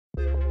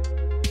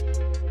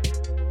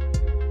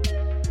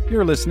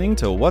You're listening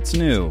to What's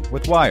New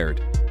with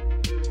Wired.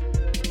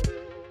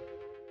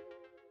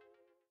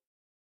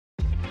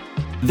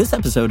 This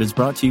episode is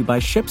brought to you by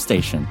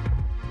ShipStation.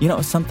 You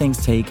know, some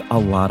things take a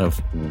lot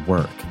of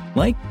work,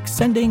 like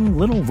sending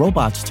little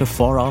robots to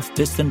far-off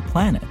distant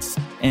planets.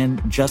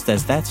 And just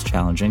as that's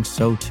challenging,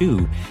 so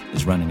too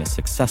is running a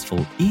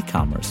successful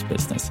e-commerce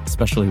business,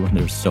 especially when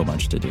there's so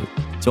much to do.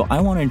 So I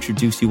want to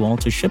introduce you all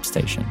to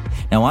ShipStation.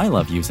 Now, I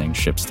love using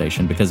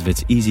ShipStation because of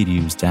its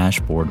easy-to-use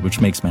dashboard,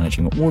 which makes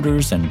managing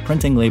orders and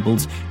printing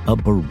labels a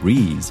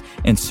breeze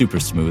and super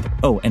smooth.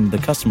 Oh, and the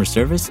customer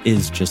service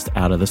is just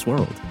out of this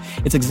world.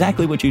 It's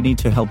exactly what you need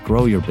to help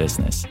grow your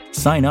business.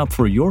 Sign up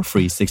for your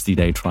free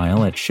 60-day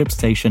trial at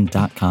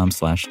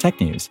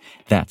shipstation.com/technews.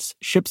 That's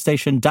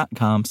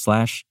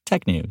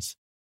shipstation.com/technews.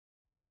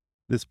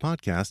 This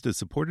podcast is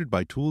supported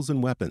by Tools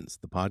and Weapons,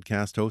 the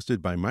podcast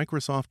hosted by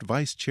Microsoft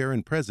Vice Chair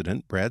and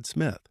President Brad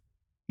Smith.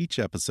 Each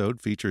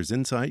episode features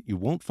insight you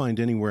won't find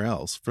anywhere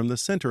else from the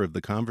center of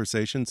the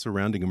conversation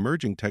surrounding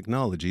emerging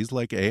technologies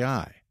like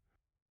AI.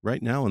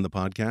 Right now on the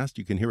podcast,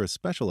 you can hear a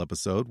special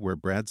episode where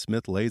Brad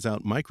Smith lays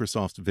out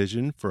Microsoft's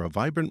vision for a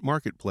vibrant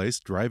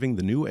marketplace driving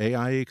the new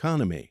AI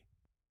economy.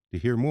 To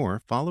hear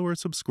more, follow or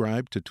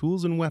subscribe to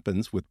Tools and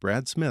Weapons with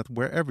Brad Smith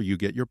wherever you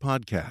get your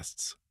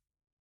podcasts.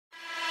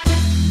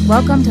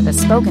 Welcome to the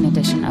spoken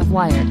edition of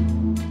Wired.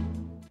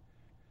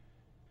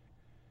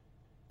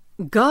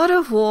 God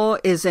of War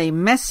is a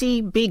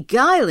messy,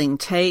 beguiling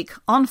take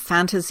on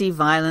fantasy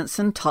violence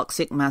and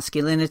toxic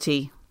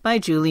masculinity by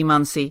Julie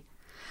Munsey.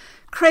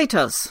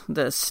 Kratos,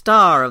 the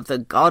star of the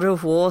God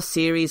of War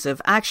series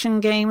of action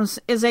games,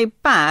 is a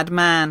bad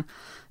man.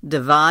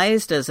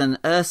 Devised as an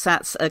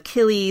ersatz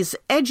Achilles,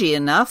 edgy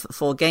enough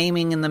for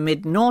gaming in the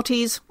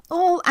mid-noughties,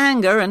 all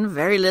anger and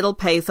very little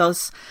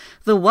pathos,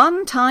 the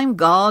one-time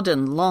god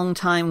and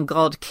long-time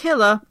god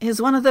killer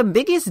is one of the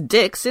biggest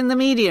dicks in the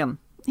medium.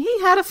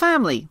 He had a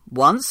family.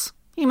 Once,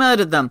 he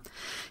murdered them.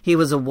 He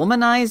was a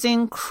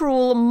womanizing,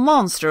 cruel,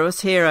 monstrous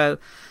hero.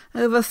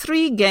 Over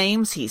 3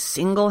 games, he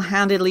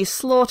single-handedly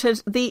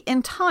slaughtered the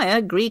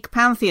entire Greek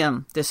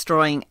pantheon,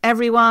 destroying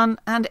everyone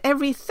and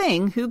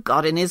everything who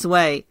got in his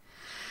way.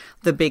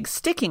 The big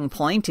sticking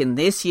point in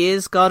this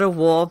year's God of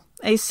War,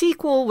 a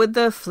sequel with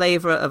the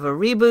flavour of a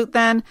reboot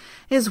then,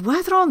 is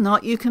whether or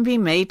not you can be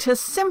made to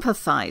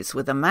sympathise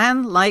with a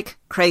man like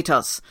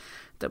Kratos.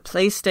 The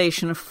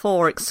PlayStation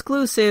 4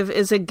 exclusive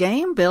is a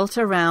game built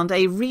around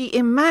a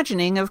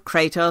reimagining of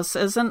Kratos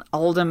as an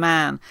older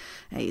man.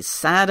 A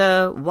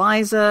sadder,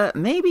 wiser,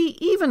 maybe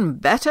even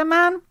better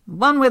man.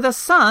 One with a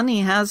son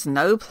he has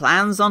no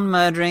plans on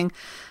murdering,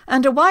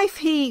 and a wife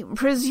he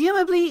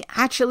presumably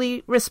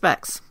actually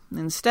respects.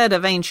 Instead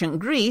of ancient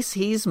Greece,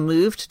 he's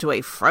moved to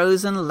a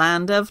frozen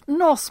land of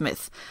Norse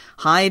myth,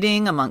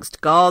 hiding amongst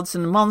gods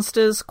and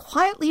monsters,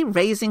 quietly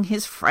raising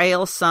his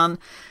frail son,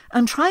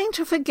 and trying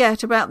to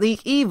forget about the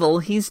evil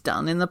he's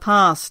done in the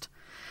past.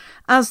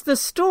 As the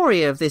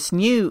story of this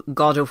new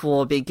God of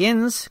War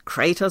begins,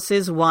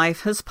 Kratos'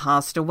 wife has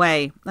passed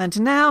away, and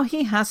now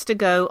he has to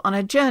go on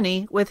a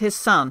journey with his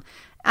son,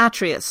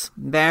 Atreus,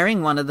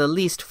 bearing one of the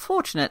least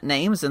fortunate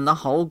names in the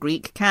whole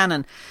Greek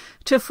canon,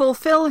 to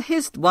fulfill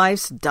his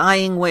wife's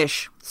dying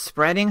wish,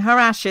 spreading her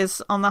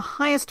ashes on the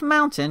highest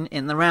mountain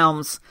in the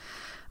realms.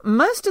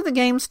 Most of the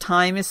game's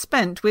time is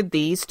spent with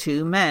these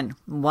 2 men,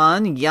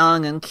 one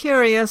young and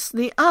curious,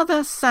 the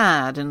other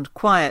sad and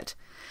quiet.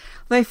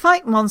 They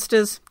fight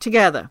monsters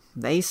together,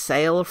 they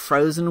sail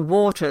frozen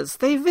waters,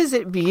 they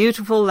visit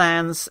beautiful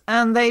lands,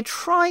 and they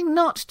try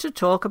not to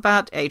talk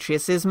about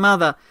Atreus'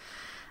 mother.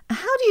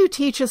 How do you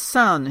teach a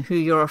son who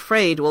you're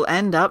afraid will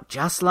end up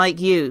just like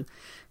you?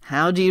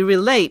 How do you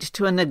relate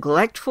to a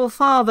neglectful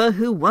father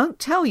who won't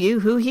tell you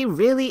who he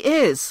really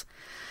is?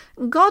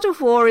 God of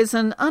War is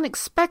an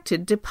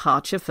unexpected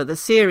departure for the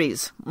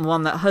series,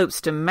 one that hopes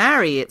to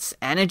marry its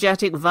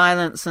energetic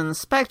violence and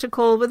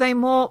spectacle with a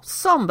more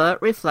somber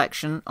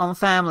reflection on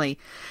family.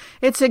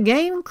 It's a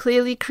game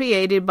clearly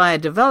created by a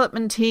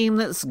development team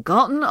that's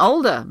gotten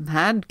older,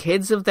 had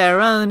kids of their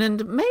own,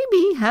 and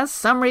maybe has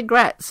some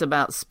regrets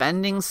about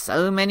spending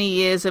so many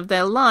years of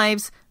their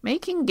lives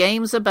making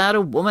games about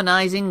a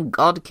womanizing,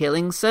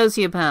 god-killing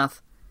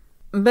sociopath.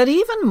 But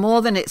even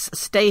more than its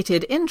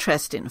stated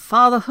interest in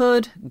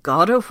fatherhood,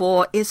 God of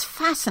War is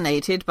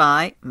fascinated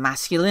by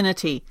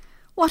masculinity,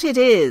 what it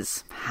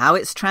is, how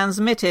it's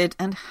transmitted,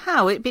 and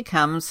how it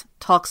becomes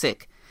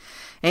toxic.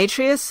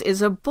 Atreus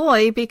is a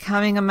boy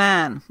becoming a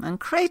man, and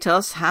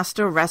Kratos has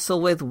to wrestle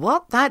with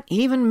what that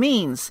even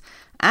means,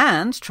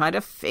 and try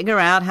to figure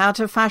out how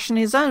to fashion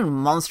his own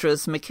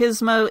monstrous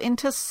machismo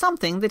into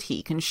something that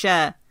he can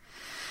share.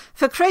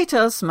 For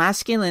Kratos,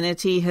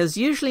 masculinity has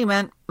usually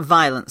meant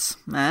violence,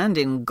 and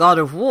in God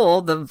of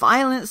War, the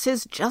violence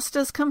is just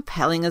as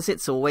compelling as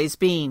it's always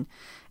been.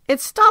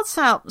 It starts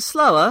out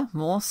slower,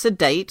 more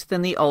sedate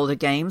than the older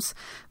games,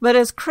 but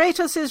as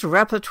Kratos'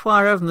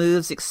 repertoire of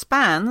moves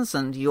expands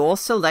and your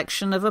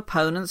selection of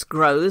opponents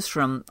grows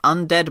from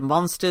undead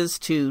monsters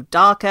to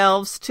dark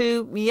elves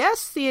to,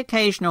 yes, the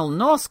occasional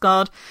Norse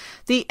god,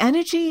 the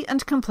energy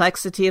and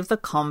complexity of the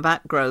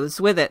combat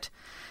grows with it.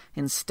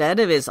 Instead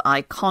of his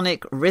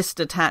iconic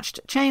wrist-attached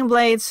chain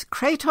blades,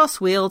 Kratos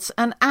wields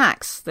an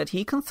axe that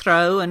he can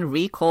throw and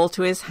recall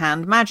to his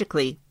hand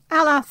magically,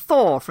 a la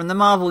Thor from the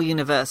Marvel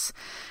Universe.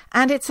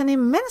 And it's an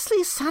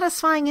immensely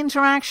satisfying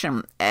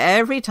interaction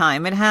every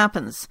time it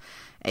happens.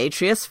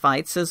 Atreus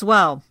fights as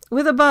well,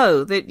 with a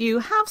bow that you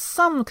have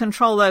some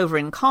control over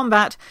in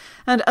combat,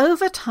 and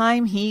over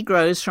time he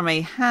grows from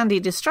a handy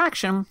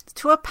distraction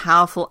to a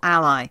powerful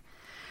ally.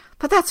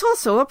 But that's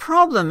also a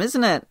problem,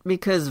 isn't it?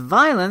 Because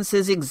violence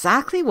is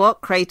exactly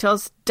what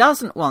Kratos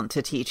doesn't want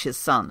to teach his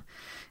son.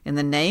 In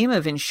the name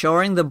of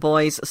ensuring the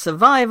boy's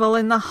survival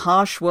in the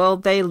harsh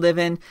world they live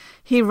in,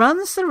 he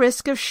runs the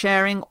risk of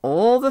sharing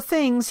all the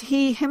things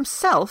he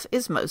himself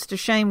is most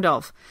ashamed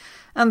of.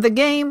 And the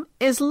game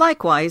is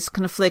likewise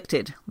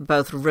conflicted,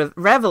 both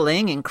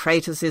reveling in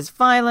Kratos'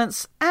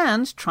 violence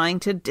and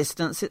trying to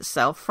distance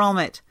itself from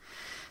it.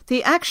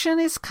 The action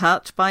is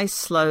cut by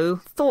slow,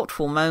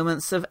 thoughtful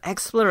moments of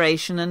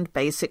exploration and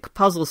basic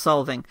puzzle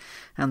solving,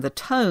 and the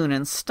tone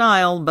and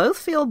style both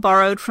feel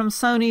borrowed from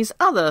Sony's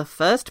other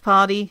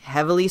first-party,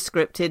 heavily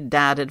scripted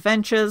dad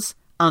adventures,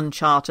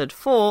 Uncharted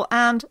 4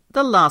 and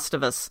The Last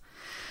of Us.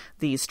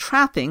 These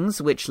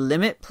trappings, which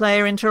limit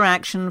player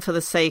interaction for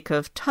the sake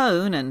of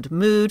tone and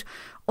mood,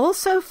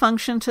 also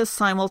function to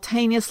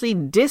simultaneously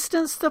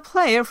distance the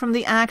player from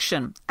the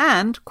action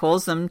and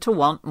cause them to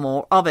want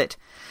more of it.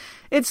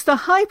 It's the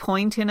high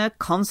point in a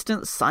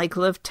constant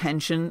cycle of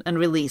tension and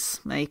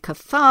release, a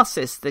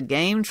catharsis the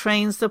game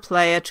trains the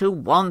player to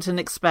want and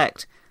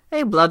expect,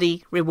 a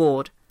bloody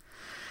reward.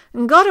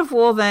 God of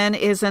War, then,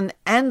 is an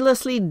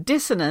endlessly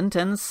dissonant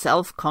and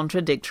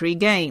self-contradictory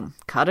game,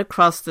 cut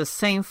across the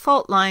same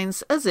fault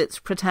lines as its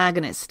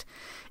protagonist.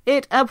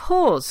 It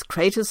abhors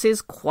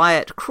Kratos'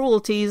 quiet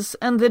cruelties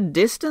and the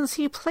distance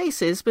he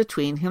places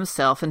between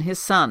himself and his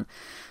son.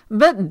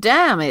 But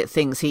damn, it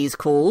thinks he's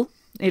cool.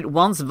 It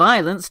wants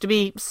violence to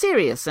be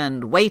serious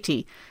and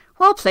weighty,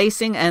 while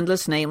placing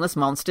endless nameless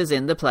monsters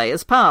in the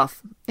player's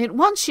path. It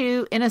wants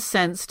you, in a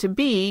sense, to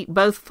be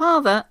both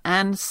father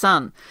and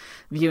son,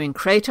 viewing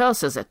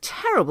Kratos as a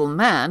terrible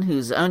man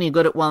who's only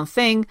good at one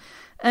thing,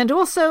 and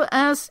also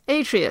as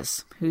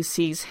Atreus, who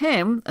sees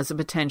him as a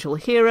potential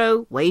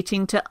hero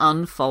waiting to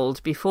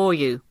unfold before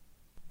you.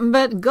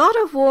 But God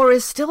of War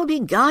is still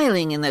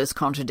beguiling in those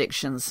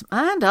contradictions,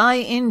 and I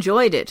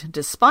enjoyed it,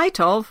 despite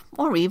of,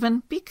 or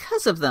even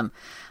because of them.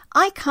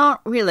 I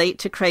can't relate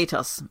to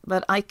Kratos,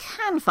 but I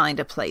can find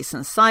a place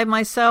inside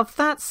myself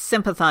that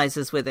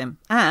sympathizes with him,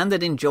 and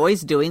that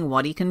enjoys doing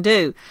what he can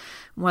do.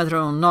 Whether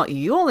or not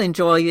you'll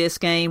enjoy this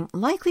game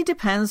likely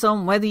depends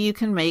on whether you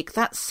can make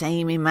that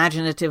same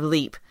imaginative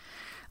leap.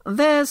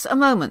 There's a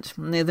moment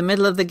near the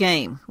middle of the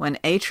game when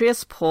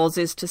Atreus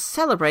pauses to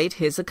celebrate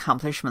his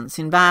accomplishments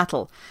in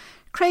battle.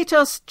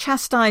 Kratos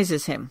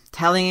chastises him,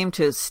 telling him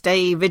to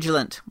stay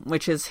vigilant,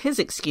 which is his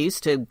excuse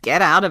to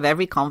get out of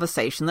every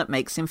conversation that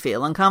makes him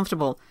feel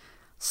uncomfortable.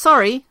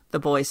 "Sorry," the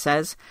boy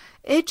says.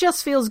 "It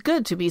just feels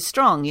good to be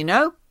strong, you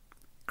know?"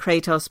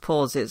 Kratos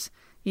pauses.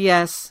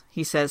 "Yes,"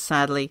 he says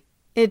sadly,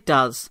 "it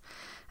does."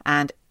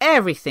 And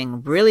everything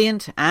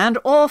brilliant and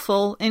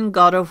awful in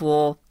God of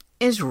War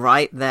is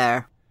right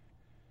there.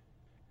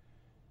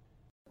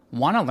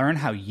 Want to learn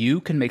how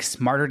you can make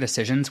smarter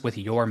decisions with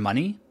your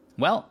money?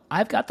 Well,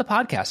 I've got the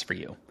podcast for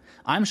you.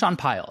 I'm Sean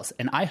Piles,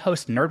 and I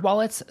host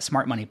NerdWallet's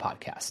Smart Money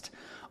Podcast.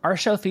 Our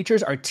show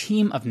features our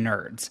team of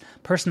nerds,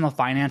 personal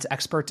finance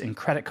experts in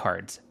credit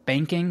cards,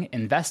 banking,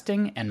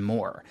 investing, and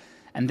more.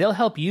 And they'll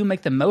help you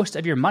make the most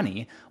of your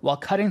money while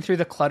cutting through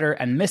the clutter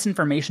and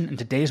misinformation in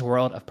today's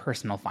world of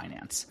personal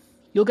finance.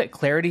 You'll get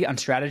clarity on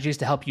strategies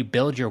to help you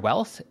build your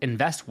wealth,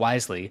 invest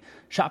wisely,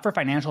 shop for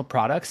financial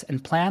products,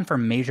 and plan for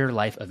major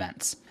life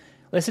events.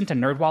 Listen to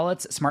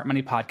NerdWallet's Smart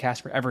Money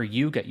Podcast wherever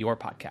you get your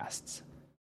podcasts.